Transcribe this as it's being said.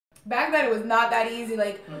Back then it was not that easy.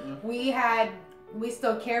 Like we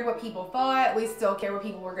still cared what people thought. We still cared what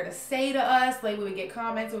people were gonna say to us. Like we would get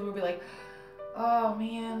comments and we would be like, oh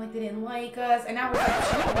man, like they didn't like us. And now we're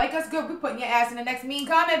like, you don't like us? Good, we're putting your ass in the next mean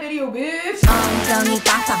comment video, bitch.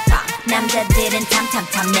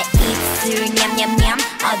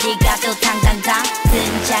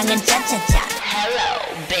 Hello,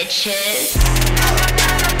 bitches.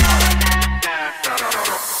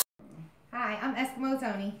 Hi, I'm Eskimo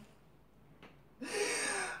Tony.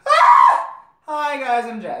 Hi guys,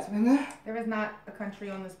 I'm Jasmine. There is not a country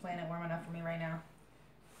on this planet warm enough for me right now.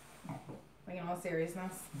 Like in all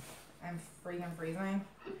seriousness, I'm freaking freezing.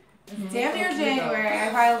 It's damn near January. I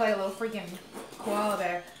probably look like a little freaking koala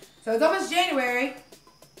bear. So it's almost January,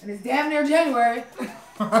 and it's damn near January. Me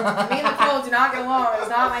and the cold do not get along. It's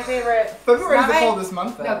not my favorite. February's the coldest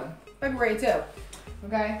month though. No, February too.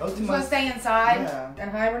 Okay? I'm just gonna stay inside and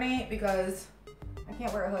hibernate because I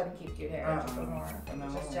can't wear a hood and keep cute hair. It just doesn't work. It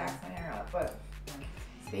just jacks my hair up. But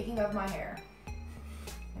speaking of my hair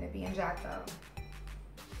and it being jacked up,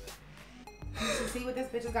 you should see what this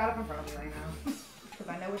bitch has got up in front of me right now. Because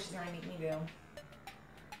I know what she's going to make me do.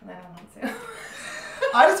 And I don't want to.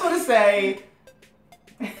 I just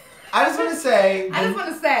want to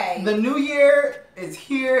say, the new year is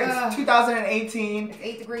here. It's 2018. It's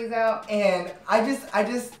 8 degrees out. And I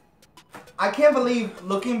can't believe,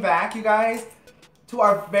 looking back, you guys, to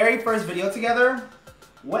our very first video together,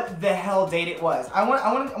 what the hell date it was. I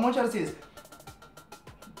want y'all to see this.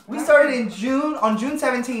 We started on June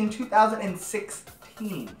 17,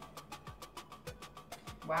 2016.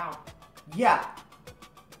 Wow. Yeah.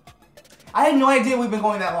 I had no idea we've been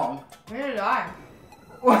going that long. Where did I?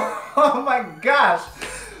 Oh my gosh.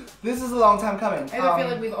 This is a long time coming. I feel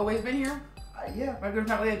like we've always been here. Yeah. Like there's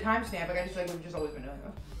not really a timestamp. Like I just feel like we've just always been doing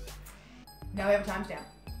this. Now we have a timestamp.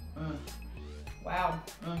 Wow.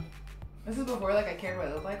 This is before like I cared what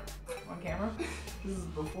it looked like on camera. This is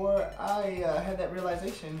before I had that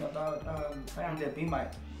realization about trying to be my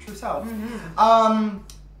true self.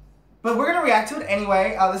 But we're gonna react to it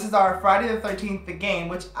anyway. This is our Friday the 13th, the game,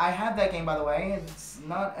 which I have that game by the way. It's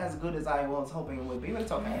not as good as I was hoping it would be, but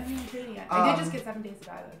it's okay. I did just get 7 days to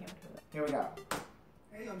die though. I can't do it. Here we go.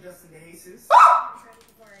 Hey, I'm Justin Jesus.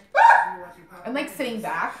 I'm like sitting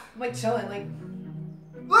back, I'm like chilling, like.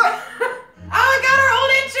 Look! Oh, I got our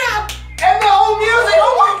old intro! And the old music!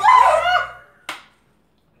 Oh my god!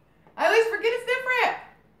 I always forget it's different.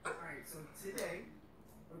 Alright, so today,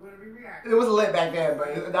 we're going to be reacting. It was lit back then,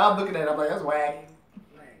 but now I'm looking at it, I'm like, that's whack.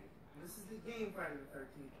 This is the game Friday the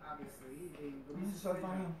 13th, obviously. They This is so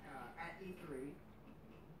funny. At E3.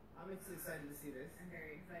 I'm excited to see this. I'm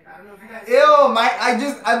very excited. I don't know if you guys. Ew,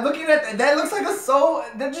 I'm looking at that looks like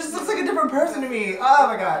that just looks like a different person to me. Oh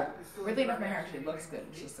my god. Weirdly enough, my hair actually looks good.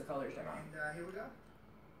 It's just the colors are wrong. And here we go.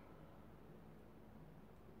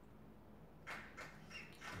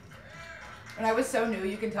 When I was so new,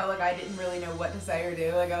 you can tell like I didn't really know what to say or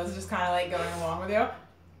do. Like I was just kind of like going along with you.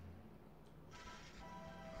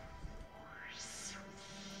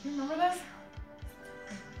 You remember this?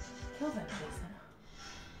 Kill them, Jason.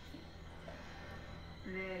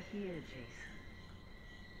 They're here, Jason.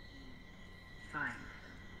 Fine.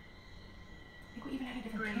 I think we even had a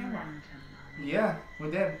different camera. Yeah, we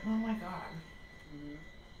did. Oh my god. Isn't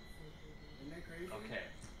that crazy? Okay.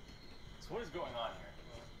 So what is going on here?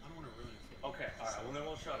 I don't want to ruin it for you. Okay, alright, well then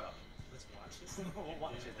we'll shut up. Let's watch this. We'll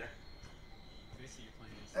watch it there. Basically, you're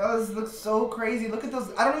playing this. Oh, this looks so crazy. Look at those.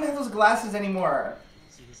 I don't even have those glasses anymore.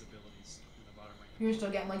 See his abilities in the bottom right. You're still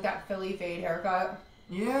getting like that Philly fade haircut.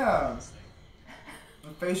 Yeah. The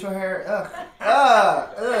facial hair. Ugh.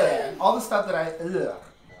 All the stuff that ugh.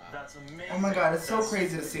 That's amazing. Oh my god, it's so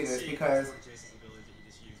crazy to see this because Jason's ability that he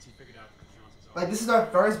just used. He figured out Johnson's like this is our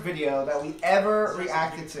first video that we ever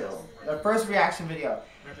reacted to. Our first reaction video.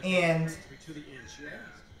 And to the inch.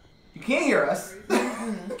 you can't hear us.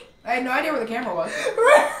 I had no idea where the camera was.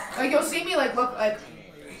 Like you'll see me like look like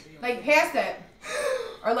past it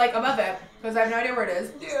or like above it because I have no idea where it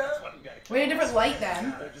is. Yeah. We had a different light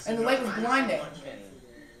then, and the light was blinding.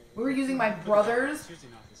 We were using my brother's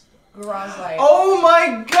garage light. Oh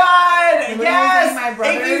my god! We were Yes! using my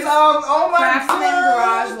brother's oh my Craftsman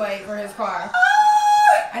god! garage light for his car.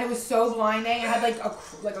 And it was so blinding. It had like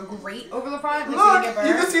a grate over the front. Like, Look, so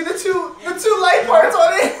you can see the two light parts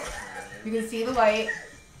on it. You can see the light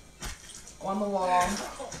on the wall.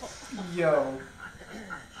 Yo.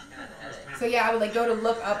 So yeah, I would like go to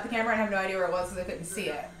look up the camera and have no idea where it was because I couldn't see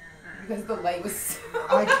it because the light was. So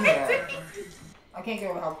I can't. I can't get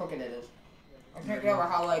over how crooked it is. I can't get over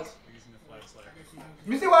how like.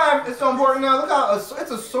 You see why it's so important now? Look how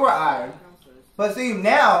it's a sore eye. But see,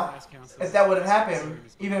 now, if that would have happened,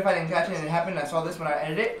 even if I didn't catch it and it happened, I saw this when I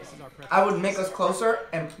edited it, I would make us closer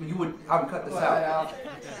and I would cut this out.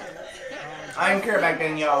 I didn't care back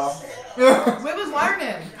then, y'all. We was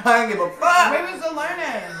learning. I didn't give a fuck. We was still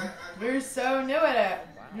learning. We were so new at it.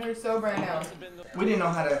 We were so brand new. We didn't know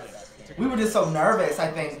how to. We were just so nervous. I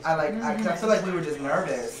think. I feel like we were just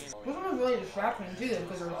nervous. This one was really distracting too,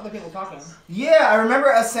 because there were other people talking. Yeah, I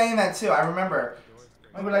remember us saying that too. I remember.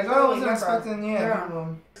 We were like, oh, I wasn't expecting. Yeah.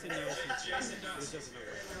 People.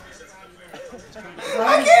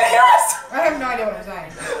 I can't hear us. I have no idea what I'm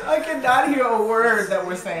saying. I cannot hear a word that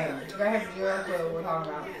we're saying. I have zero clue what we're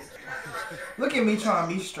talking about. Look at me trying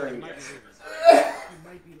to be straight.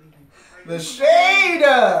 The shade!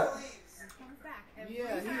 Yeah, he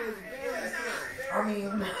was very I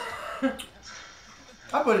mean,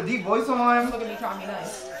 I put a deep voice on. look at me trying to be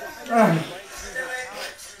nice.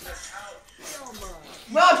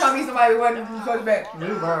 We all trying to be somebody we wasn't supposed to be.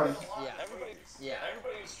 We were. Yeah.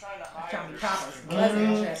 Everybody's trying to hide. Trying to be choppers.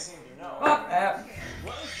 Lesbian shit. Fuck that.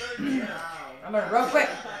 I learned real quick.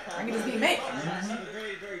 I can just be me.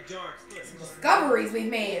 Very, very dark. Discoveries we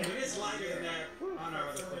made. It is lighter than that on our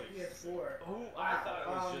other footage. PS4. Oh, I thought it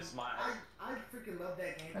was just mine. I freaking love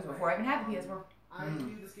that game. That was before I even had the PS4. I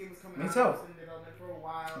knew this game was coming Me out. too. It was in development for a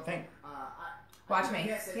while. I think. Watch me.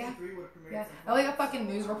 Yes, Yeah. E3 would have premiered Yeah. some I like a fucking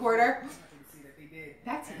news reporter. see that they did.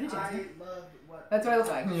 Back to you, I Jason. loved what That's what I look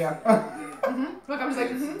like. Yeah. Look, I'm just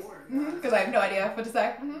like, because I have no idea what to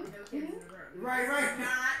say. Right. Not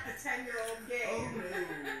a 10-year-old game.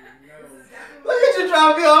 Look at you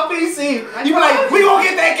trying to be on PC. You be like, we gonna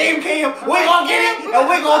get that game, Cam. We gonna get it, and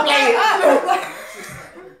we gonna play it.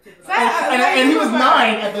 And he was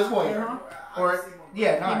 9 at this point. Or,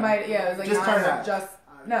 yeah, 9. He might, yeah, it was like Just 9 turned or out. just,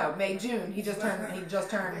 no, June. He just turned.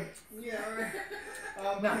 Yeah, right.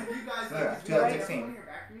 No. You guys, Yeah, 2016.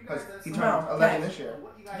 Because he turned No, 11 10. this year.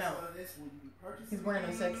 What you guys No. thought of this? Will you be purchasing He's born in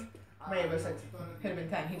the 06. game? Maybe 06. Could have been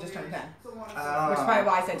 10. He just turned 10. Which is Oh. probably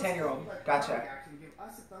why I said 10-year-old. Gotcha. Actually give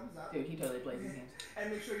us a thumbs up. Dude, he totally plays these games. And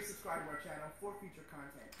make sure you subscribe to our channel for future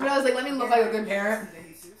content. But I was like, let me look like a good parent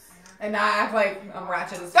and not act like I'm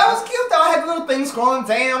ratchet as That was fuck. cute though. I had the little thing scrolling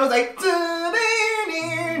down. I was like,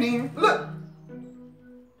 look.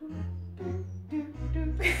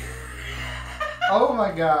 Oh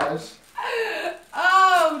my gosh.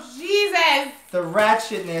 Oh, Jesus. The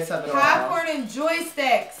ratchetness of it all. Popcorn and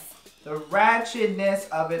joysticks. The ratchetness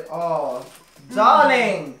of it all.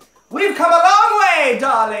 Darling, we've come a long way,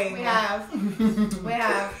 darling. We have. We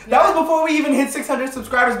have. That was before we even hit 600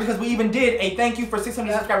 subscribers because we even did a thank you for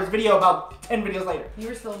 600 subscribers video about 10 videos later. You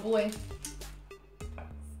were still a boy.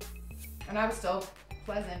 And I was still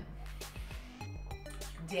pleasant.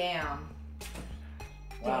 Damn.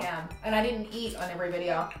 Wow. Damn. And I didn't eat on every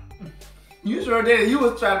video. You sure did. You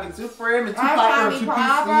was trying to be super him and too I was popular, trying to too be PC.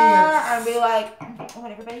 proper And... and be like, I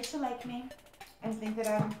want everybody to like me and think that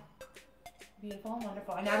I'm beautiful and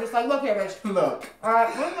wonderful. And I'm just like, look here, bitch. Look.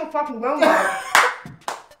 Alright, where's the fucking robot?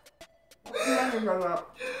 Where's the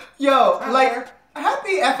robot? Yo, I'm like, here.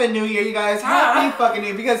 happy effing New Year, you guys. Happy fucking New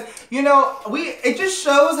Year. Because, you know, it just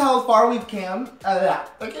shows how far we've come. I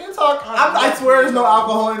can't talk. I swear there's no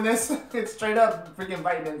alcohol in this. It's straight up freaking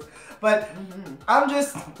vitamins. But I'm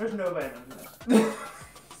just... There's no vitamins in it.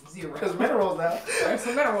 Zero. There's minerals now. There's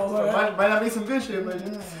some minerals in So it. might not be some good shit,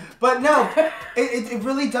 but no, it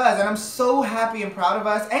really does, and I'm so happy and proud of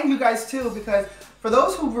us, and you guys too, because for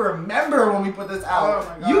those who remember when we put this out, Oh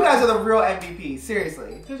my God. you guys are the real MVPs,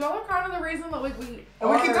 seriously. Because y'all are kind of the reason that we And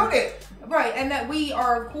we can do it. Right, and that we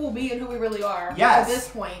are cool being who we really are Yes. at this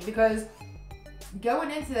point. Because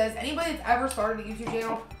going into this, anybody that's ever started a YouTube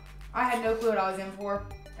channel, I had no clue what I was in for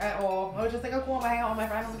at all. I was just like, oh cool, I'm gonna hang out with my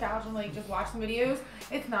friend on the couch and like just watch some videos.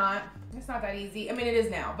 It's not that easy. I mean, it is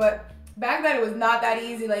now, but back then it was not that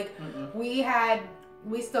easy. Like we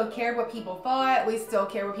still cared what people thought. We still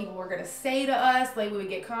cared what people were gonna say to us. Like we would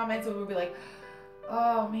get comments and we would be like,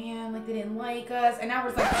 oh man, like they didn't like us. And now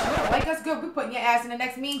we're just like, you don't like us? Good, we're putting your ass in the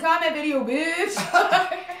next mean comment video, bitch.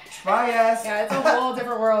 Try us. Yeah, it's a whole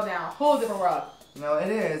different world now. Whole different world. No, it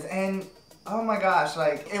is, and oh my gosh,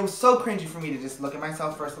 like it was so cringy for me to just look at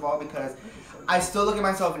myself first of all, because I still look at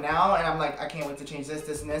myself now and I'm like, I can't wait to change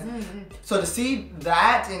this and this. So to see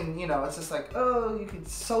that, and you know, it's just like, oh, you can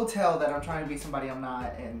so tell that I'm trying to be somebody I'm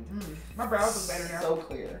not, and My brows look better now. so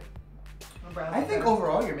clear. My brows I look think better.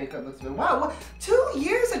 overall your makeup looks good. Wow, what, 2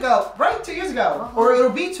 years ago, right? 2 years ago, or it'll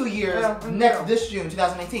be 2 years this June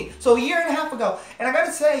 2018. So a year and a half ago, and I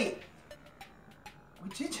gotta say, we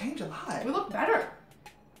did change a lot. We look better.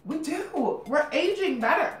 We do. We're aging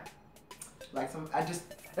better. Like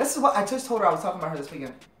this is what I just told her. I was talking about her this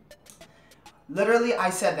weekend. Literally, I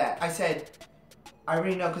said that. I said, I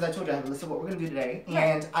already know because I told you I had a list of what we're gonna do today, Yeah.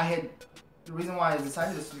 and I had the reason why I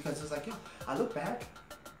decided this was because it's like, yo, I look back,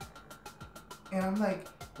 and I'm like,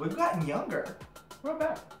 we've gotten younger We're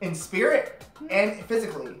back. in spirit and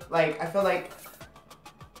physically. Like I feel like,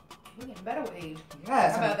 We're getting better with age.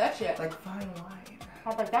 yes, How about that shit? like fine wine.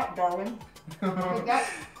 How about that, darling? Like that.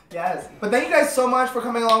 Yes. But thank you guys so much for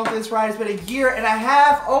coming along with this ride. It's been a year and a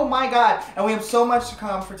half. Oh my God. And we have so much to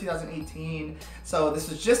come for 2018. So this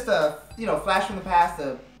was just a, flash from the past.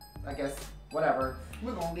 I guess, whatever.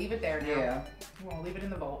 We're gonna leave it there now. Yeah. We're gonna leave it in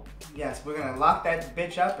the vault. Yes, we're gonna lock that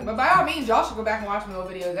bitch up. And But by all means, y'all should go back and watch my old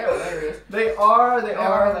videos. They're hilarious. They are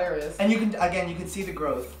hilarious. And you can see the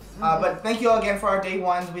growth. But thank you all again for our day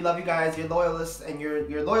ones. We love you guys, your loyalists and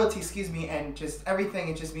your loyalty, and just everything.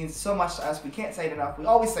 It just means so much to us. We can't say it enough. We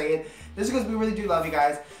always say it. This is because we really do love you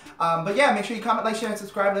guys. But yeah, make sure you comment, like, share, and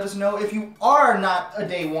subscribe. Let us know if you are not a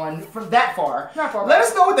day one from that far. Not far. Let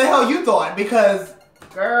us know what the hell you thought, because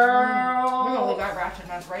girl, We're gonna leave that ratchet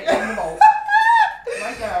mess right in the vault.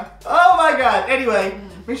 Right there. Oh my God. Anyway,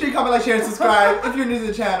 make sure you comment, like, share, and subscribe. If you're new to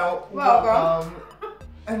the channel, welcome.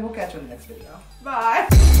 And we'll catch you in the next video. Bye.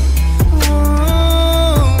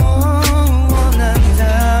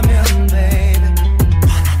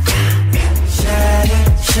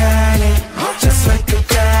 Just like a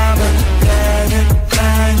diamond, blinding,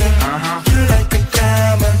 blinding. You like a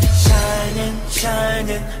diamond, shining,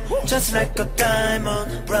 shining. Just like a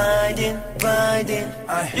diamond, riding, riding.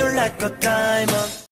 You're like a diamond.